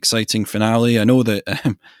really exciting finale. I know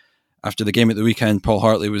that after the game at the weekend, Paul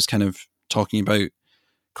Hartley was kind of talking about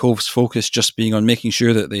Cove's focus just being on making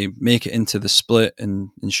sure that they make it into the split and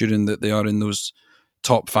ensuring that they are in those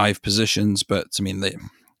top 5 positions. But I mean,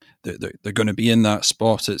 they're going to be in that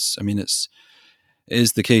spot. It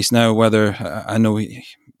is the case now. Whether I know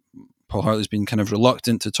Paul Hartley's been kind of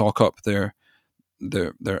reluctant to talk up their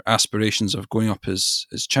aspirations of going up as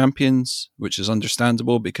champions, which is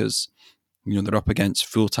understandable because they're up against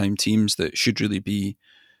full-time teams that should really be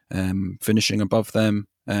finishing above them.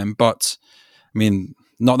 But I mean,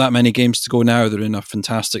 not that many games to go now. They're in a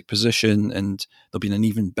fantastic position, and they'll be in an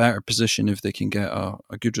even better position if they can get a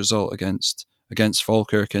good result against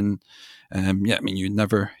Falkirk. And you'd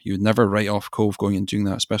never write off Cove going and doing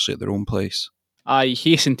that, especially at their own place. I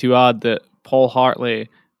hasten to add that Paul Hartley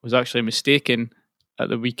was actually mistaken at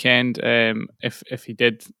the weekend if he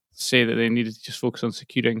did say that they needed to just focus on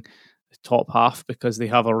securing the top half, because they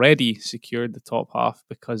have already secured the top half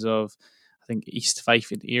because of, I think, East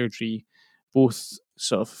Fife and Airdrie, both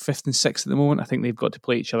sort of 5th and 6th at the moment. I think they've got to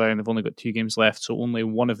play each other and they've only got 2 games left, so only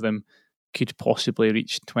one of them could possibly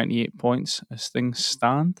reach 28 points as things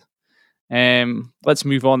stand. Let's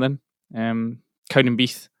move on then.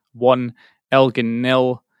 Cowdenbeath 1, Elgin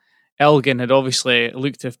 0. Elgin had obviously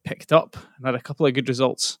looked to have picked up and had a couple of good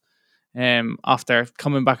results after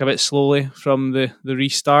coming back a bit slowly from the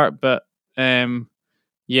restart, but a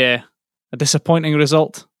disappointing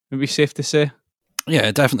result, would be safe to say.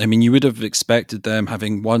 Yeah, definitely. I mean, you would have expected them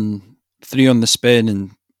having won 3 on the spin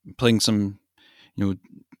and playing some,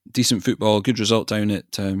 decent football, good result down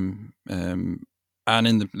at and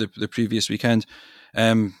in the previous weekend.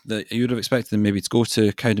 That you would have expected them maybe to go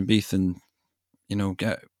to Cowdenbeath and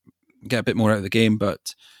get a bit more out of the game,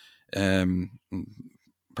 but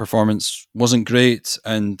performance wasn't great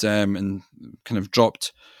and kind of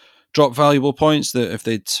dropped valuable points that if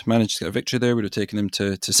they'd managed to get a victory there would have taken them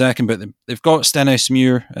to second. But they've got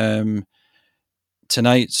Stenhousemuir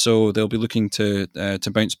tonight, so they'll be looking to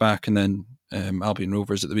bounce back, and then Albion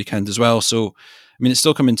Rovers at the weekend as well. So I mean, it's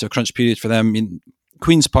still coming to a crunch period for them. I mean,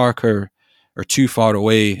 Queen's Park are too far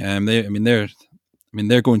away.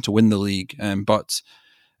 They're going to win the league, but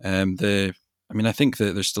I think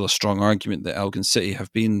that there's still a strong argument that Elgin City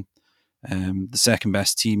have been the second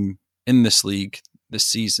best team in this league this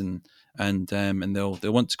season, and they'll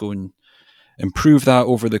want to go and improve that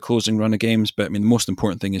over the closing run of games. But I mean, the most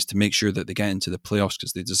important thing is to make sure that they get into the playoffs,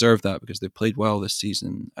 because they deserve that, because they played well this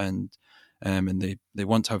season, and they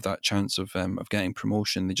want to have that chance of getting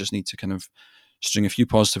promotion. They just need to kind of string a few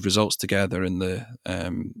positive results together in the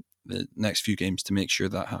next few games to make sure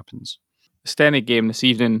that happens. The Steny game this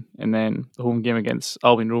evening and then the home game against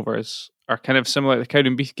Albion Rovers are kind of similar to the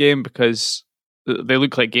Cowdenbeath game, because they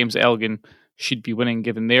look like games that Elgin should be winning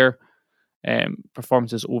given their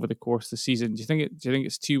performances over the course of the season. Do you think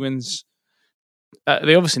it's 2 wins?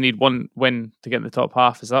 They obviously need 1 win to get in the top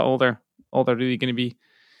half. Is that all they're really going to be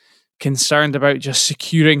concerned about? Just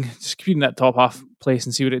securing that top half place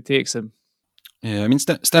and see what it takes them. Yeah, I mean,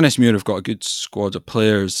 Stenhousemuir have got a good squad of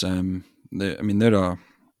players. They're a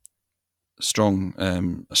strong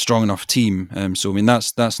enough team. So I mean,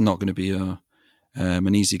 that's not going to be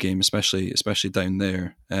an easy game, especially down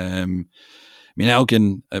there. I mean,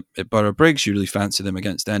 Elgin at Borough Briggs, you really fancy them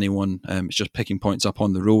against anyone. It's just picking points up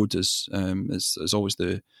on the road is always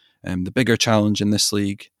the bigger challenge in this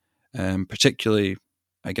league, particularly,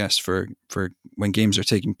 I guess, for when games are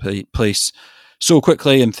taking place so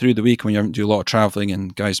quickly and through the week, when you haven't do a lot of travelling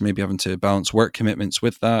and guys maybe having to balance work commitments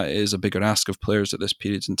with that. It is a bigger ask of players at this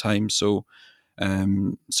period in time. So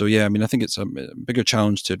yeah, I mean, I think it's a bigger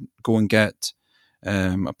challenge to go and get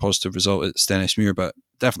a positive result at Stenhousemuir, but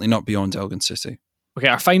definitely not beyond Elgin City. Okay,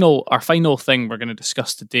 our final thing we're going to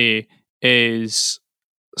discuss today is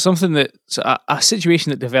something that's a situation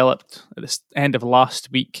that developed at the end of last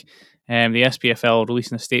week. The SPFL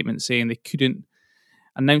releasing a statement saying they couldn't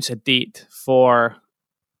announce a date for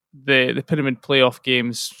the Pyramid playoff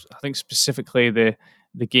games. I think specifically the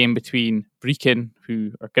game between Brechin,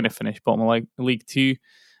 who are going to finish bottom of League 2,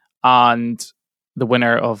 and the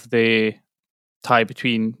winner of the tie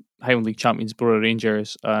between Highland League champions Brora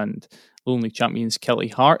Rangers and Lowland League champions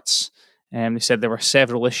Kelty Hearts. They said there were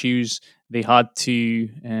several issues they had to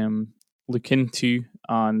look into,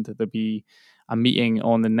 and there'll be a meeting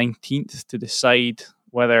on the 19th to decide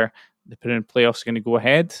whether the Pyramid playoffs are going to go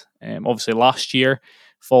ahead. Obviously, last year,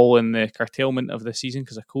 following the curtailment of the season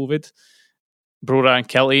because of COVID, Brora and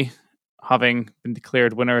Kelty, having been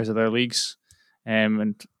declared winners of their leagues,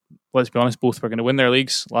 and let's be honest, both were going to win their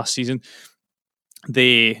leagues last season,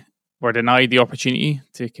 they were denied the opportunity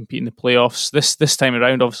to compete in the playoffs. This time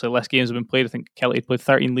around, obviously, less games have been played. I think Kelty played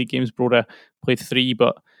 13 league games, Brora played 3,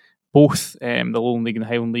 but both the Lowland League and the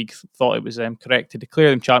Highland League thought it was correct to declare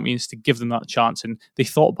them champions, to give them that chance, and they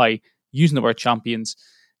thought by using the word champions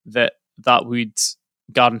that would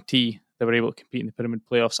guarantee they were able to compete in the Pyramid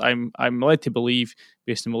playoffs. I'm led to believe,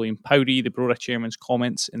 based on William Powdy, the Brora chairman's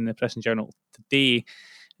comments in the Press and Journal today,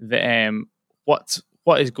 that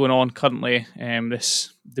what is going on currently,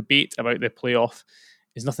 this debate about the playoff,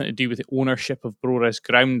 is nothing to do with the ownership of Brora's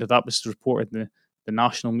ground. That was reported in the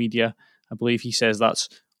national media. I believe he says that's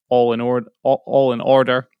all in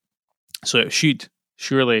order. So it should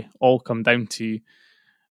surely all come down to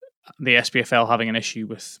the SPFL having an issue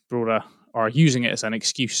with Brora, or using it as an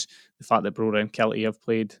excuse, the fact that Brora and Kelty have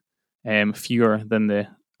played fewer than the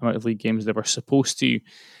amount of league games they were supposed to.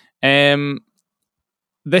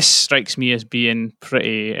 This strikes me as being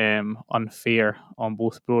pretty unfair on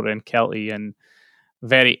both Brora and Kelty, and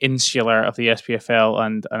very insular of the SPFL,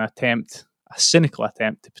 and a cynical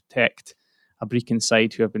attempt to protect a Brechin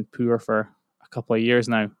side who have been poor for a couple of years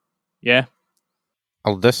now. Yeah?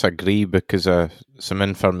 I'll disagree because some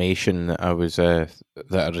information that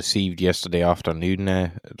I received yesterday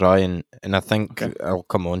afternoon, Ryan, and I think I'll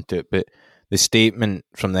come on to it, but the statement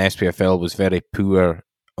from the SPFL was very poor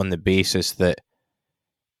on the basis that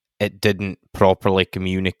it didn't properly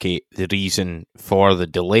communicate the reason for the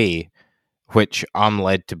delay, which I'm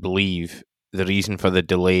led to believe the reason for the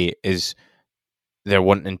delay is they're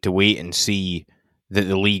wanting to wait and see that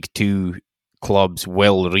the League 2 clubs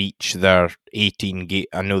will reach their 18 games.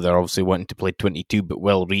 I know they're obviously wanting to play 22, but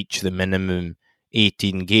will reach the minimum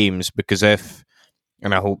 18 games, because if,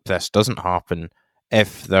 and I hope this doesn't happen,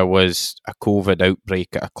 if there was a COVID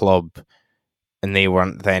outbreak at a club and they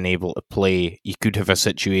weren't then able to play, you could have a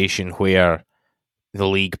situation where the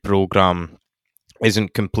league programme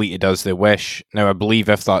isn't completed as they wish. Now, I believe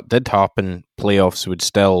if that did happen, playoffs would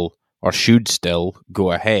still, or should still,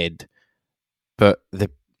 go ahead. But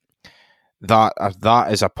that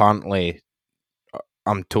is apparently,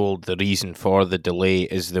 I'm told, the reason for the delay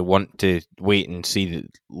is they want to wait and see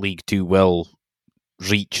that League 2 will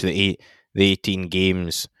reach the 18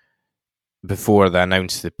 games before they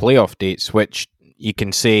announce the playoff dates, which you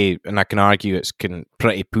can say, and I can argue it's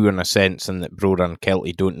pretty poor in a sense, and that Brora and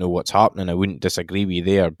Kelty don't know what's happening. I wouldn't disagree with you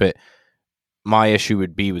there, but my issue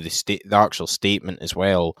would be with the actual statement as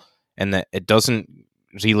well, in that it doesn't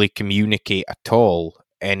really communicate at all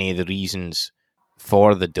any of the reasons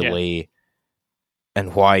for the delay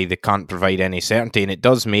and why they can't provide any certainty. And it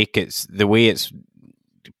does make it, the way it's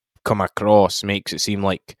come across makes it seem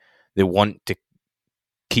like they want to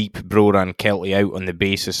keep Brora and Kelty out on the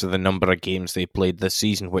basis of the number of games they played this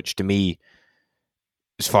season, which to me,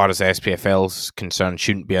 as far as SPFL's concerned,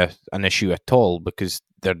 shouldn't be an issue at all, because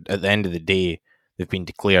they're, at the end of the day, they've been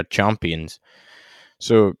declared champions.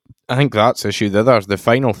 So I think that's the issue. The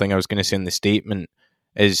final thing I was going to say in the statement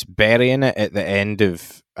is burying it at the end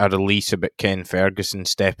of a release about Ken Ferguson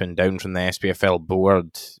stepping down from the SPFL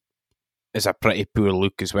board is a pretty poor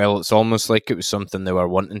look as well. It's almost like it was something they were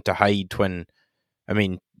wanting to hide when, I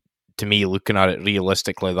mean, to me, looking at it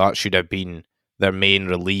realistically, that should have been their main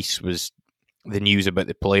release, was the news about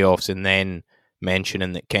the playoffs, and then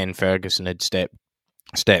mentioning that Ken Ferguson had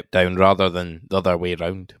stepped down, rather than the other way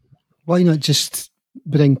around. Why not just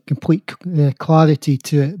bring complete clarity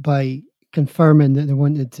to it by confirming that they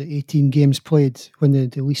wanted 18 games played when they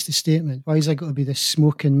released the statement? Why is that got to be this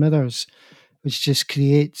smoke and mirrors, which just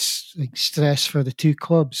creates like stress for the two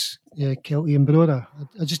clubs, Kelty and Brora?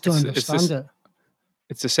 I just don't understand it.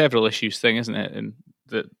 It's a several issues thing, isn't it? And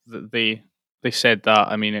that they said that.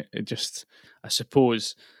 I mean, it just, I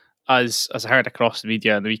suppose, as I heard across the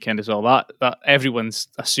media on the weekend as well, that everyone's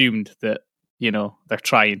assumed that, you know, they're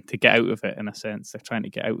trying to get out of it, in a sense. They're trying to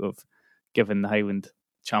get out of giving the Highland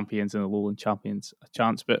champions and the Lowland champions a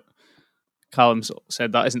chance. But Callum's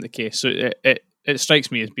said that isn't the case. So it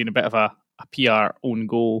strikes me as being a bit of a PR own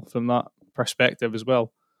goal from that perspective as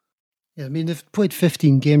well. Yeah, I mean, they've played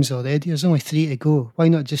 15 games already. There's only 3 to go. Why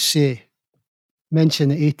not just mention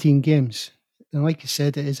the 18 games? And like you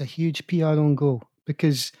said, it is a huge PR own goal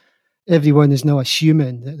because everyone is now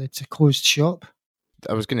assuming that it's a closed shop.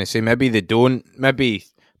 I was going to say, maybe they don't. Maybe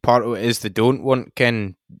part of it is they don't want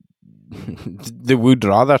Ken. They would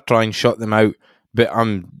rather try and shut them out. But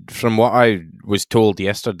from what I was told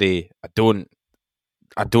yesterday, I don't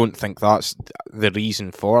think that's the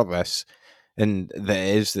reason for this. And that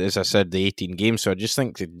is, as I said, the 18 games. So I just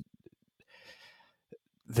think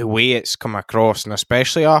the way it's come across, and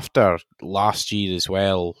especially after last year as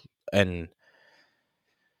well, and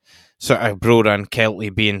sort of Brora and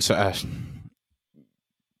Kelty being sort of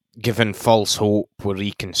given false hope with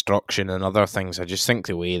reconstruction and other things, I just think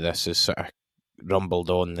the way this is sort of rumbled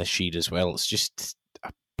on this year as well, it's just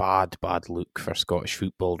a bad look for Scottish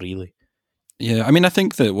football, really. Yeah, I mean, I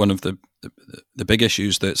think that one of the big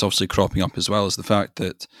issues that's obviously cropping up as well is the fact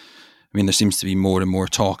that, I mean, there seems to be more and more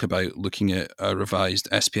talk about looking at a revised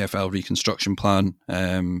SPFL reconstruction plan,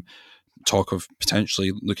 talk of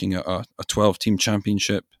potentially looking at a 12-team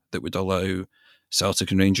championship that would allow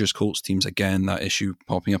Celtic and Rangers, Colts teams, again, that issue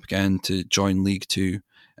popping up again, to join League Two.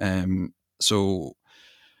 So,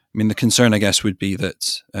 I mean, the concern, I guess, would be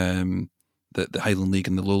that that the Highland League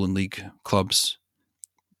and the Lowland League clubs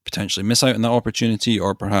potentially miss out on that opportunity,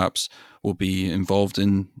 or perhaps will be involved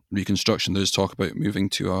in reconstruction. There's talk about moving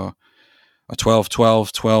to a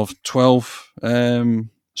 12-12-12-12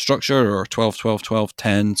 structure, or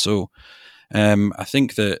 12-12-12-10. So I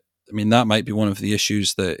think that, I mean, that might be one of the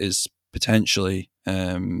issues that is potentially,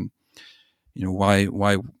 why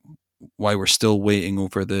we're still waiting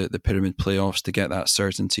over the pyramid playoffs to get that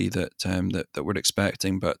certainty that we're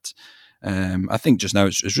expecting. But I think just now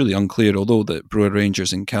it's really unclear, although that Brora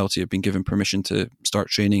Rangers and Kelty have been given permission to start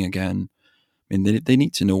training again. I mean, they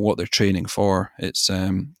need to know what they're training for. It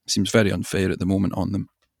seems very unfair at the moment on them.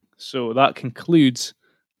 So that concludes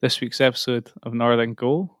this week's episode of Northern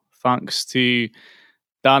Goal. Thanks to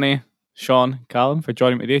Danny, Sean, Callum for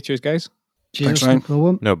joining me today. Cheers, guys. Cheers, Thanks,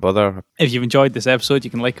 no No bother. If you've enjoyed this episode,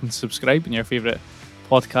 you can like and subscribe in your favourite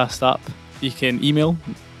podcast app. You can email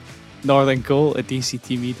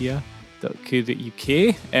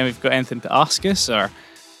northerngoal@dctmedia.co.uk, and if you've got anything to ask us or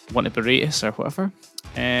want to berate us or whatever.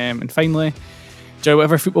 And finally, enjoy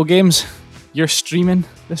whatever football games you're streaming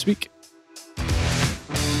this week.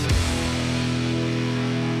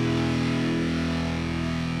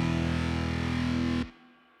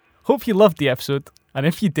 Hope you loved the episode, and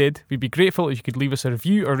if you did, we'd be grateful if you could leave us a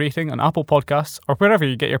review or rating on Apple Podcasts or wherever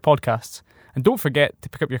you get your podcasts. And don't forget to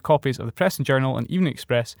pick up your copies of the Press and Journal and Evening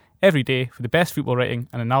Express every day for the best football writing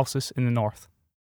and analysis in the North.